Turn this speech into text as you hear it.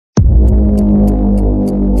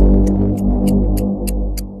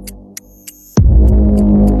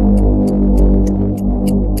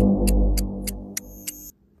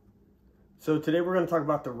today we're going to talk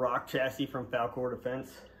about the ROC chassis from Falkor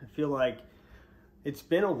Defense. I feel like it's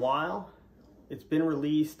been a while, it's been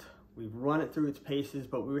released, we've run it through its paces,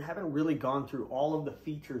 but we haven't really gone through all of the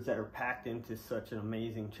features that are packed into such an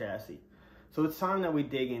amazing chassis. So it's time that we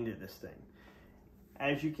dig into this thing.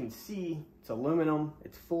 As you can see, it's aluminum,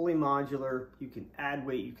 it's fully modular, you can add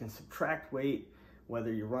weight, you can subtract weight,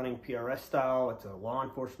 whether you're running PRS style, it's a law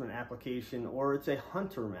enforcement application, or it's a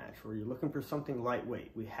hunter match where you're looking for something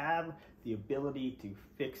lightweight. We have the ability to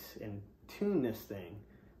fix and tune this thing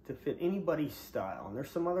to fit anybody's style. And there's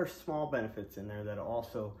some other small benefits in there that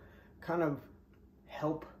also kind of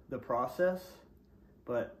help the process,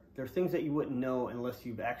 but there are things that you wouldn't know unless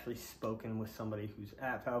you've actually spoken with somebody who's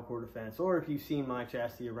at Falkor Defense, or if you've seen my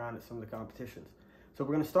chassis around at some of the competitions. So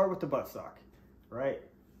we're gonna start with the buttstock, right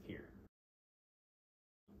here.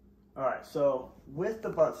 All right, so with the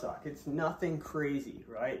buttstock, it's nothing crazy,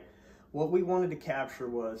 right? What we wanted to capture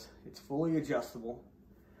was it's fully adjustable.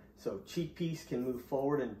 So cheek piece can move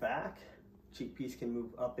forward and back. Cheek piece can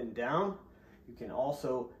move up and down. You can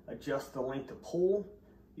also adjust the length of pull.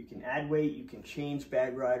 You can add weight, you can change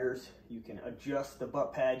bag riders, you can adjust the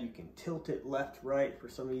butt pad, you can tilt it left, right for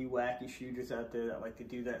some of you wacky shooters out there that like to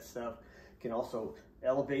do that stuff. You can also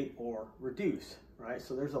elevate or reduce, right?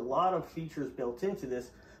 So there's a lot of features built into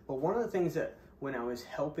this. But one of the things that when I was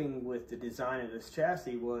helping with the design of this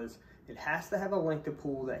chassis was it has to have a length of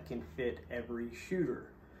pull that can fit every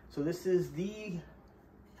shooter. So this is the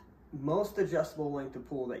most adjustable length of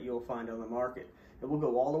pull that you'll find on the market. It will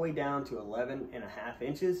go all the way down to 11.5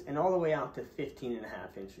 inches and all the way out to 15.5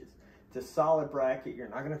 inches. It's a solid bracket. You're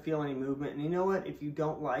not going to feel any movement. And you know what? If you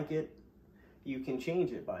don't like it, you can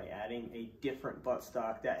change it by adding a different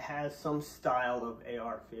buttstock that has some style of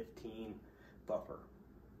AR-15 buffer.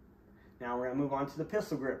 Now we're going to move on to the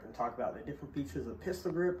pistol grip and talk about the different features of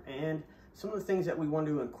pistol grip and some of the things that we want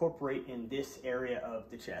to incorporate in this area of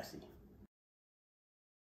the chassis.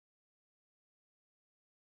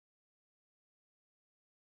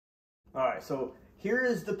 All right, so here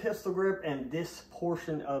is the pistol grip and this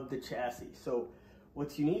portion of the chassis. So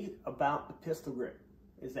what's unique about the pistol grip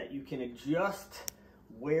is that you can adjust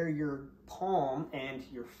where your palm and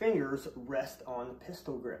your fingers rest on the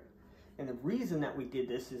pistol grip. And the reason that we did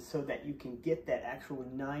this is so that you can get that actual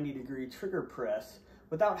 90-degree trigger press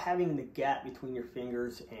without having the gap between your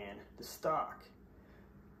fingers and the stock.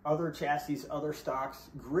 Other chassis, other stocks,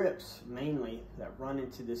 grips mainly that run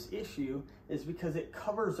into this issue is because it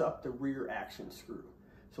covers up the rear action screw.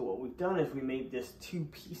 So what we've done is we made this two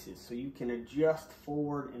pieces so you can adjust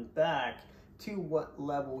forward and back to what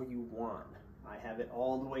level you want. I have it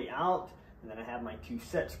all the way out, and then I have my two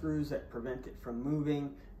set screws that prevent it from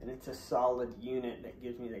moving, and it's a solid unit that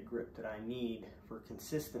gives me the grip that I need for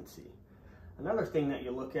consistency. Another thing that you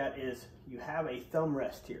look at is you have a thumb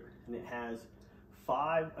rest here, and it has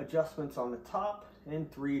 5 adjustments on the top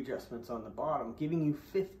and 3 adjustments on the bottom, giving you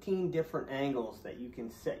 15 different angles that you can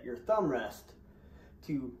set your thumb rest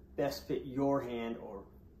to best fit your hand or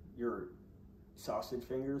your sausage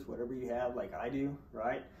fingers, whatever you have like I do,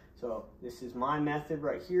 right? So this is my method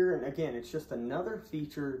right here, and again, it's just another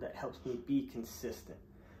feature that helps me be consistent.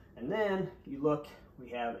 And then you look, we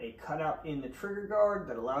have a cutout in the trigger guard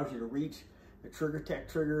that allows you to reach the Trigger Tech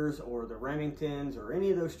triggers or the Remingtons or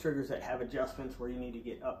any of those triggers that have adjustments where you need to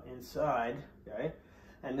get up inside, okay?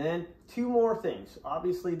 And then 2 more things.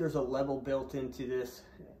 Obviously, there's a level built into this.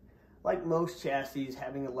 Like most chassis,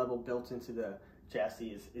 having a level built into the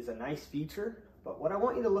chassis is a nice feature, but what I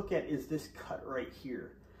want you to look at is this cut right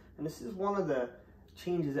here. And this is one of the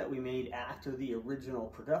changes that we made after the original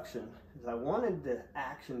production, is I wanted the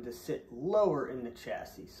action to sit lower in the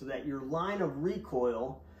chassis so that your line of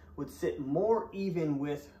recoil would sit more even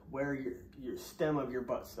with where your stem of your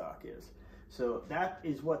buttstock is. So that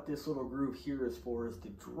is what this little groove here is for, is to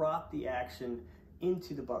drop the action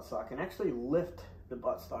into the buttstock and actually lift the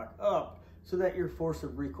buttstock up so that your force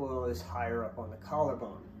of recoil is higher up on the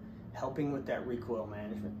collarbone, helping with that recoil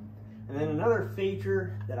management. And then another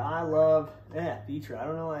feature that I love, feature, I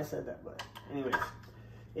don't know why I said that, but anyways,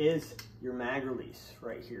 is your mag release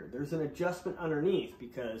right here. There's an adjustment underneath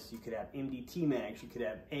because you could have MDT mags, you could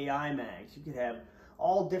have AI mags, you could have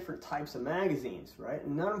all different types of magazines, right?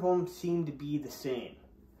 And none of them seem to be the same.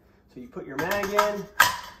 So you put your mag in,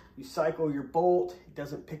 you cycle your bolt, it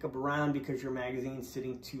doesn't pick up around because your magazine's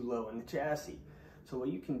sitting too low in the chassis. So what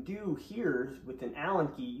you can do here is with an Allen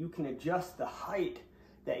key, you can adjust the height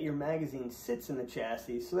that your magazine sits in the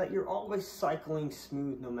chassis so that you're always cycling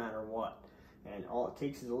smooth no matter what. And all it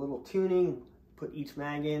takes is a little tuning, put each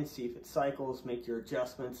mag in, see if it cycles, make your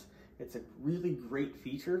adjustments. It's a really great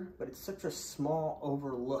feature, but it's such a small,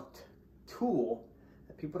 overlooked tool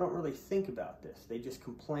that People don't really think about this. They just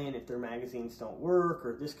complain if their magazines don't work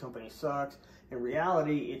or this company sucks. In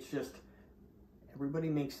reality, it's just everybody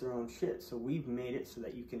makes their own shit. So we've made it so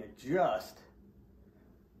that you can adjust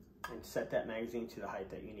and set that magazine to the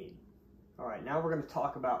height that you need. All right, now we're going to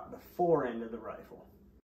talk about the fore end of the rifle.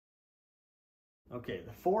 Okay,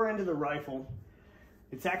 the fore end of the rifle,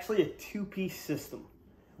 it's actually a two-piece system.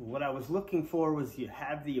 What I was looking for was you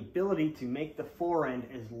have the ability to make the fore end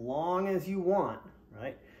as long as you want,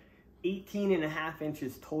 right? 18.5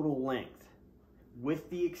 inches total length with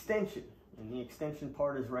the extension. And the extension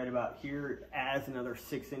part is right about here. It adds another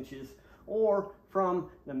 6 inches. Or from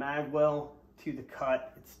the mag well to the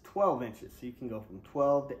cut, it's 12 inches. So you can go from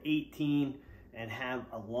 12 to 18 and have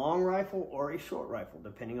a long rifle or a short rifle,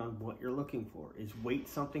 depending on what you're looking for. Is weight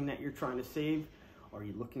something that you're trying to save? Are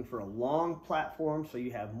you looking for a long platform so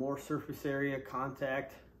you have more surface area,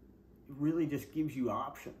 contact? It really just gives you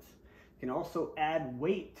options. You can also add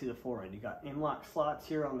weight to the fore end. You got M-LOK slots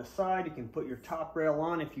here on the side. You can put your top rail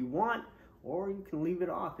on if you want, or you can leave it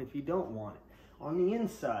off if you don't want it. On the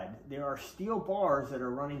inside, there are steel bars that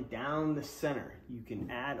are running down the center. You can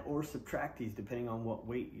add or subtract these depending on what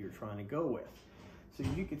weight you're trying to go with. So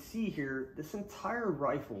you can see here, this entire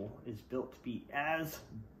rifle is built to be as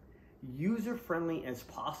user-friendly as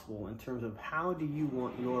possible in terms of how do you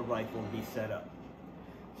want your rifle to be set up.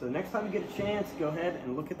 So next time you get a chance, go ahead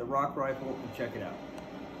and look at the ROC rifle and check it out.